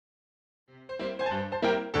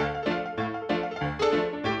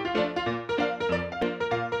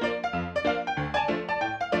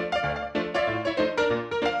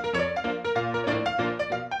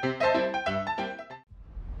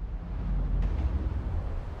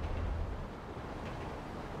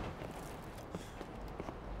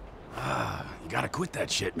gotta quit that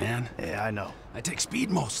shit, man. Yeah, I know. I take speed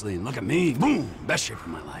mostly, and look at me. Boom! Best shape of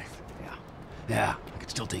my life. Yeah. Yeah, I could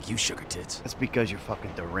still take you, sugar tits. That's because you're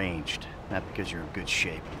fucking deranged, not because you're in good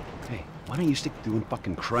shape. Hey, why don't you stick to doing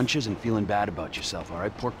fucking crunches and feeling bad about yourself, all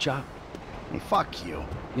right, pork chop? Hey, fuck you.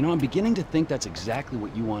 You know, I'm beginning to think that's exactly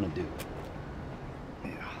what you want to do.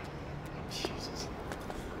 Yeah. Jesus.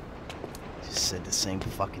 Just said the same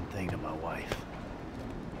fucking thing to my wife.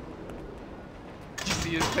 Did you see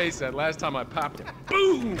his face that last time I popped it?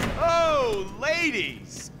 Boom! Oh,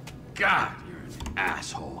 ladies! God, you're an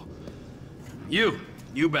asshole. You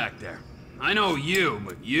back there. I know you,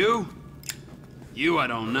 but you I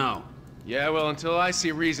don't know. Yeah, well, until I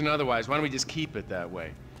see reason otherwise, why don't we just keep it that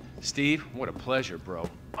way? Steve, what a pleasure, bro.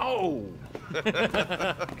 Oh!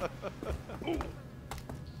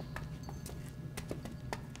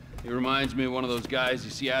 He reminds me of one of those guys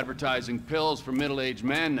you see advertising pills for middle-aged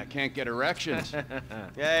men that can't get erections.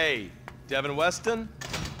 Hey, Devin Weston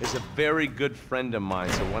is a very good friend of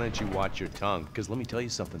mine, so why don't you watch your tongue? Because let me tell you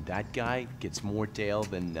something, that guy gets more tail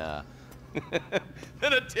than, than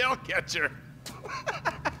a tail catcher.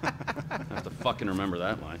 I have to fucking remember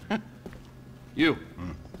that line. You.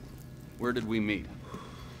 Where did we meet?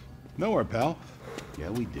 Nowhere, pal.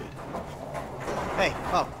 Yeah, we did. Hey,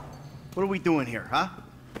 oh, what are we doing here, huh?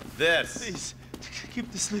 This. Please,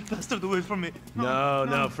 keep the slick bastard away from me.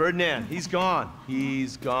 No, Ferdinand, he's gone.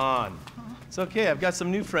 He's gone. It's okay, I've got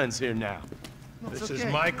some new friends here now. This is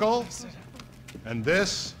Michael, and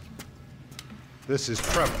this is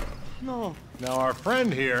Trevor. No. Now, our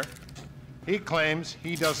friend here, he claims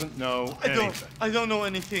he doesn't know anything. I don't know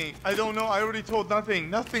anything. I don't know. I already told nothing.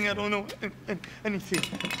 Nothing. I don't know anything.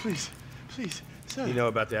 Please, sir. You know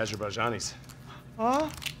about the Azerbaijanis? Huh?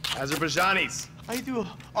 Azerbaijanis. I do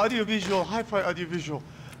audiovisual, hi-fi audiovisual.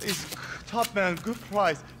 It's top man, good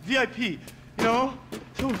price, VIP. You know?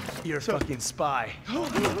 You're a fucking spy. And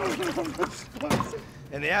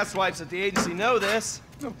the asswipes at the agency know this.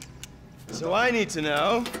 So I need to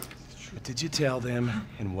know, what did you tell them,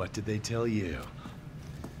 and what did they tell you?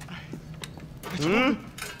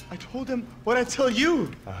 I told them what I tell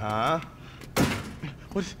you. Uh-huh.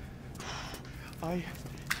 What?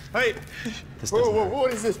 Hey! This Whoa,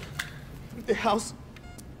 what is this? The house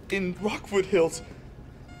in Rockwood Hills.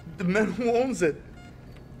 The man who owns it.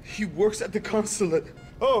 He works at the consulate.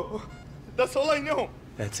 Oh, that's all I know.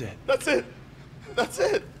 That's it. That's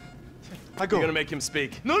it. I go. You're gonna make him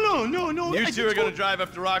speak. No. You two are gonna drive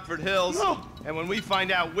up to Rockford Hills. No. And when we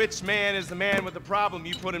find out which man is the man with the problem,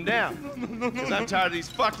 you put him down. No. Because I'm tired of these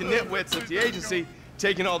fucking nitwits at the agency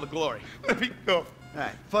taking all the glory. Let me go. All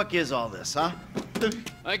right, fuck is all this, huh? I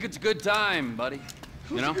think it's a good time, buddy.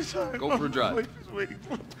 You know? Go for a drive. My wife is waiting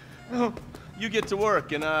for me. No. You get to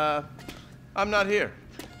work, and I'm not here.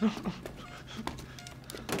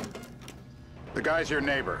 The guy's your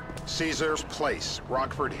neighbor. Caesar's Place,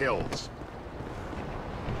 Rockford Hills.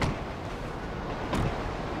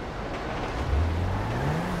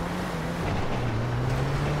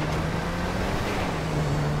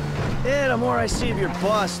 Yeah, the more I see of your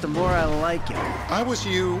boss, the more I like him. I was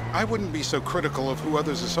you, I wouldn't be so critical of who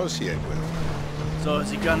others associate with. So is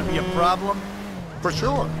he gonna be a problem? For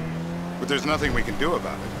sure. But there's nothing we can do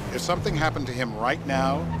about it. If something happened to him right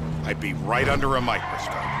now, I'd be right under a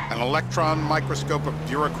microscope. An electron microscope of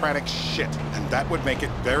bureaucratic shit. And that would make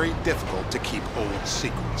it very difficult to keep old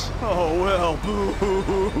secrets. Oh, well,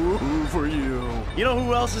 boo-hoo-hoo for you. You know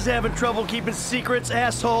who else is having trouble keeping secrets,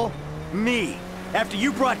 asshole? Me. After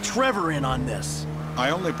you brought Trevor in on this.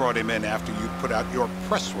 I only brought him in after you put out your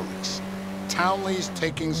press release. Townley's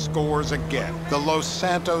taking scores again. The Los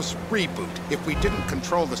Santos reboot. If we didn't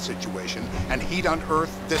control the situation, and he'd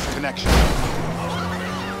unearthed this connection,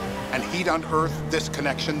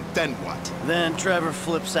 then what? Then Trevor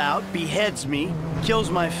flips out, beheads me, kills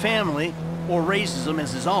my family, or raises them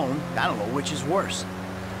as his own. I don't know which is worse.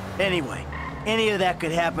 Anyway, any of that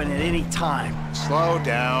could happen at any time. Slow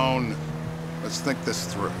down. Let's think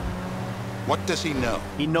this through. What does he know?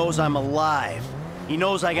 He knows I'm alive. He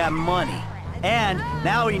knows I got money. And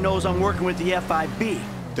now he knows I'm working with the FIB.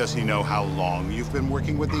 Does he know how long you've been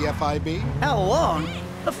working with the FIB? How long?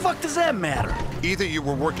 The fuck does that matter? Either you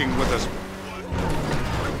were working with us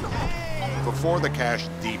before the Cash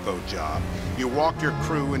Depot job, you walked your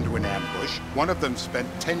crew into an ambush, one of them spent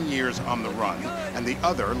 10 years on the run, and the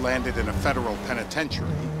other landed in a federal penitentiary.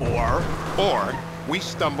 Or we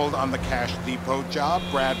stumbled on the Cash Depot job,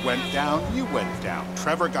 Brad went down, you went down.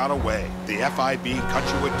 Trevor got away. The FIB cut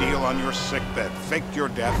you a deal on your sickbed, faked your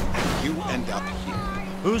death, and you end up here.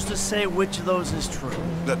 Who's to say which of those is true?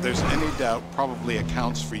 That there's any doubt probably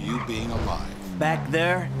accounts for you being alive. Back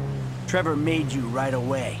there, Trevor made you right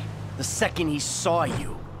away. the second he saw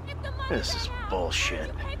you. This is bullshit.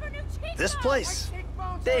 This place?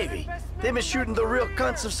 Davey, they've been shooting the real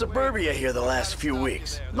cunts of suburbia here the last few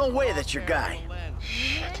weeks. No way that's your guy.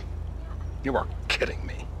 Shit. You are kidding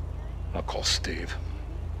me. I'll call Steve.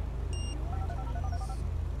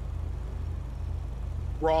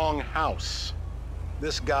 Wrong house.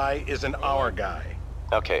 This guy isn't our guy.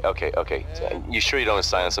 Okay. You sure you don't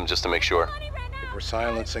silence him just to make sure? If we're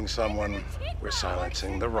silencing someone, we're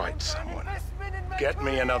silencing the right someone. Get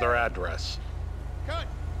me another address.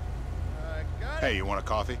 Hey, you want a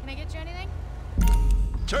coffee? Can I get you anything?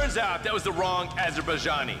 Turns out that was the wrong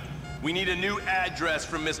Azerbaijani. We need a new address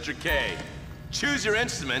from Mr. K. Choose your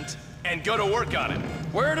instrument and go to work on it.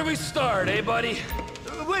 Where do we start, eh, buddy?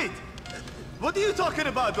 Wait! What are you talking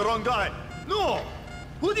about, the wrong guy? No!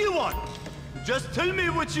 Who do you want? Just tell me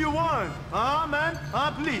what you want. Huh, man?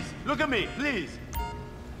 Huh, please. Look at me, please.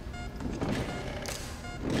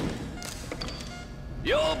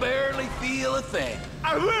 You'll barely feel a thing.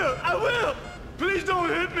 I will! Please don't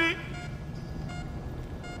hit me!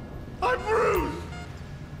 I'm bruised!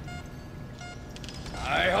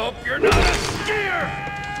 I hope you're not a skier!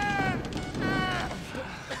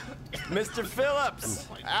 Mr. Phillips,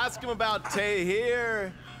 ask him about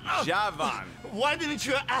Tahir Javan. Why didn't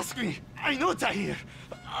you ask me? I know Tahir.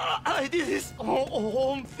 I did his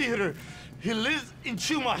home theater. He lives in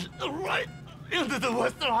Chumash, right into the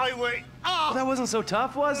Western Highway. That wasn't so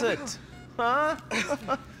tough, was it? Huh?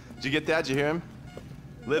 Did you get that? Did you hear him?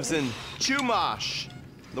 Lives in Chumash,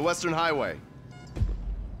 the Western Highway.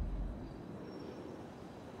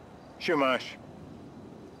 Shumash,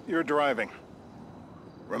 you're driving.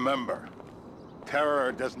 Remember,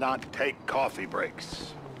 terror does not take coffee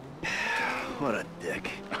breaks. What a dick.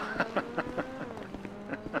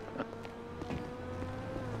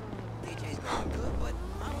 DJ's going good, but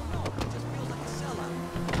I don't know. It just feels like a sellout.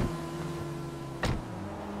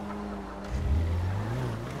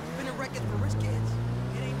 Spinning records for rich kids.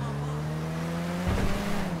 It ain't my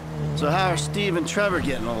fault. So how are Steve and Trevor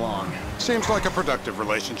getting along? Seems like a productive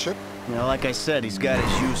relationship. You know, like I said, he's got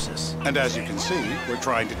his uses. And as you can see, we're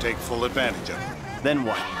trying to take full advantage of it. Then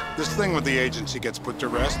what? This thing with the agency gets put to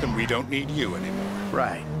rest and we don't need you anymore.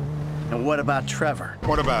 Right. And what about Trevor?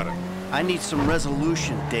 What about it? I need some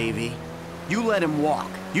resolution, Davey. You let him walk.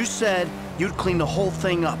 You said you'd clean the whole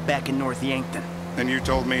thing up back in North Yankton. And you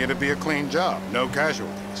told me it'd be a clean job, no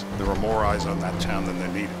casualties. There were more eyes on that town than there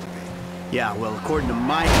needed to be. Yeah, well, according to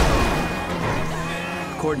my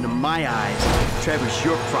eyes, Trevor's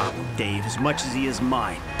your problem, Dave, as much as he is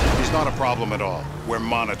mine. He's not a problem at all. We're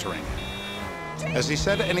monitoring him. Has he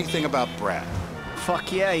said anything about Brad?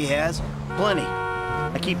 Fuck yeah, he has. Plenty.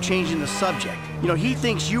 I keep changing the subject. You know, he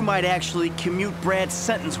thinks you might actually commute Brad's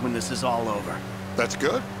sentence when this is all over. That's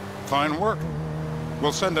good. Fine work.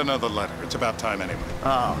 We'll send another letter. It's about time anyway.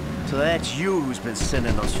 Oh, so that's you who's been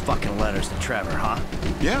sending those fucking letters to Trevor, huh?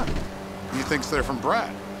 Yeah. He thinks they're from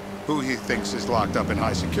Brad, who he thinks is locked up in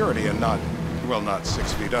high security and not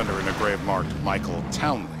 6 feet under in a grave marked Michael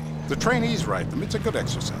Townley. The trainees write them. It's a good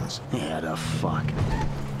exercise. Yeah, the fuck.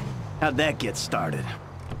 How'd that get started?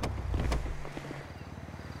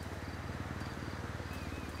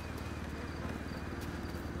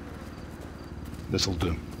 This'll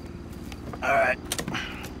do. All right.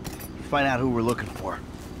 Find out who we're looking for.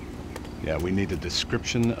 Yeah, we need a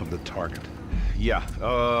description of the target. Yeah,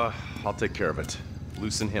 I'll take care of it.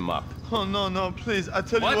 Loosen him up. Oh, no, please. I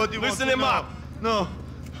tell What? you what you Loosen want to him know. up. No,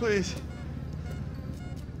 please.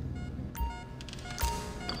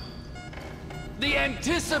 The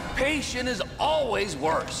anticipation is always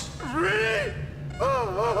worse. Really?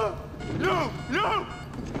 No!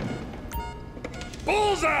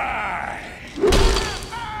 Bullseye!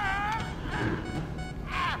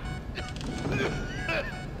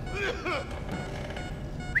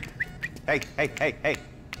 Hey.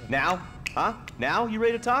 Now? Huh? Now you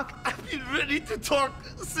ready to talk? I've been ready to talk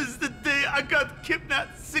since the day I got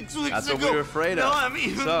kidnapped 6 weeks That's ago. what we were afraid of. No, I'm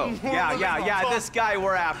even So, more yeah, than this guy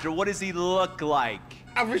we're after, what does he look like?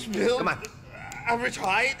 Average build. Come on. Average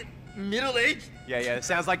height. Middle age. Yeah, it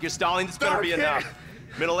sounds like you're stalling. This better Dark be hair. enough.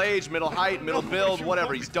 Middle age, middle height, middle No, build, you whatever.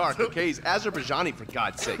 want He's me dark, to- okay? He's Azerbaijani, for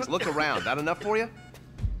God's sakes. Look around. That enough for you?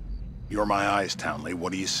 You're my eyes, Townley.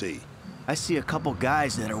 What do you see? I see a couple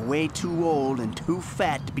guys that are way too old and too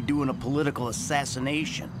fat to be doing a political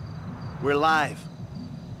assassination. We're live.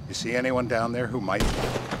 You see anyone down there who might...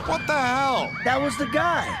 What the hell? That was the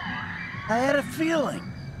guy. I had a feeling.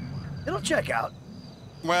 It'll check out.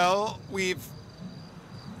 Well, we've...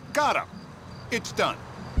 got him. It's done.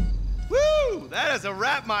 Woo! That is a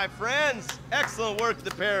wrap, my friends. Excellent work,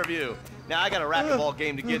 the pair of you. Now, I got a racquetball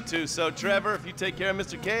game to get to, so Trevor, if you take care of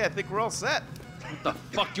Mr. K, I think we're all set. What the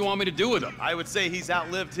fuck do you want me to do with him? I would say he's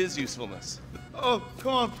outlived his usefulness. Oh,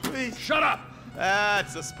 come on, please. Shut up!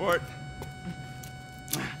 That's a sport.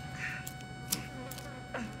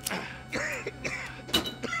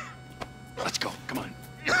 Let's go, come on.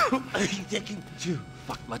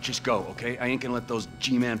 Fuck, let's just go, okay? I ain't gonna let those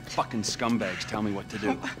G-Man fucking scumbags tell me what to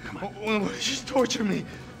do. Come on. Just torture me.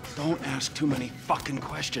 Don't ask too many fucking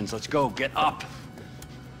questions. Let's go, get up.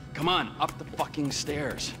 Come on, up the fucking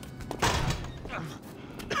stairs.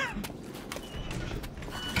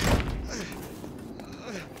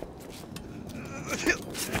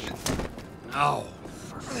 Oh,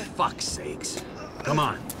 for fuck's sakes. Come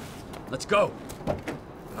on, let's go. All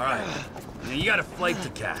right, now you got a flight to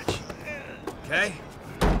catch, okay?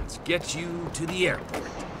 Let's get you to the airport.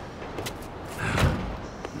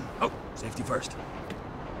 Oh, safety first.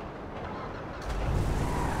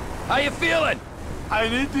 How you feeling? I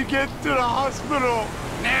need to get to the hospital.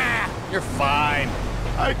 Nah, you're fine.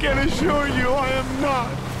 I can assure you I am not.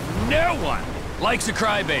 No one likes a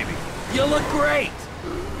crybaby. You look great.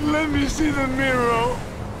 Let me see the mirror.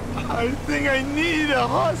 I think I need a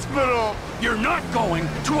hospital. You're not going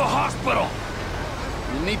to a hospital.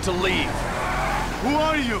 You need to leave. Who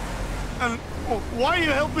are you? And why are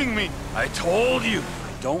you helping me? I told you.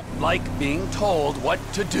 I don't like being told what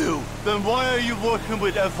to do. Then why are you working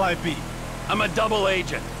with FIB? I'm a double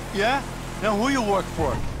agent. Yeah? Now who you work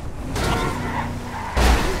for?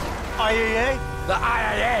 IAA? The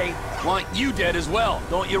IAA want you dead as well,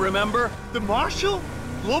 don't you remember? The Marshal?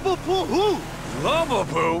 Global Poo? Who? Global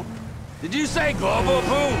Poo? Did you say Global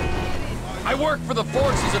Poo? I work for the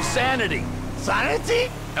forces of sanity.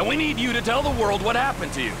 Sanity? And we need you to tell the world what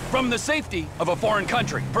happened to you. From the safety of a foreign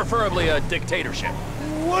country, preferably a dictatorship.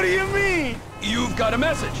 What do you mean? You've got a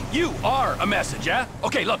message. You are a message, yeah?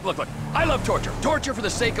 Okay, look. I love torture. Torture for the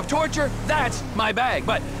sake of torture, that's my bag.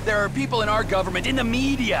 But there are people in our government, in the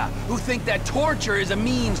media, who think that torture is a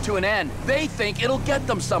means to an end. They think it'll get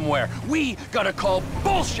them somewhere. We gotta call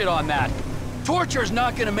bullshit on that. Torture's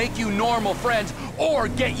not gonna make you normal friends or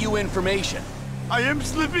get you information. I am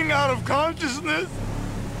slipping out of consciousness.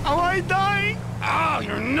 Am I dying? Oh,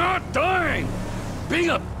 you're not dying.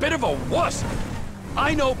 Being a bit of a wuss.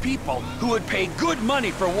 I know people who would pay good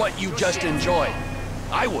money for what you just enjoyed.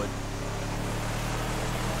 I would.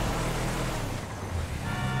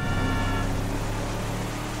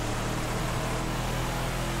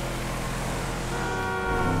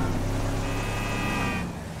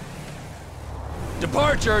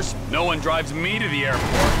 Departures. No one drives me to the airport.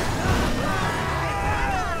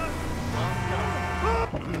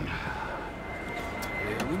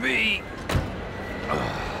 Here we be.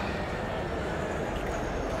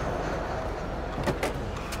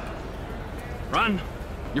 Run.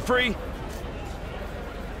 You're free.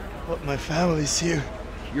 But my family's here.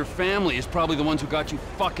 Your family is probably the ones who got you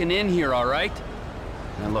fucking in here, all right?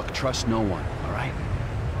 Now look, trust no one, all right?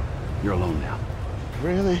 You're alone now.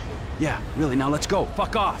 Really? Yeah, really. Now let's go.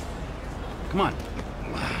 Fuck off. Come on.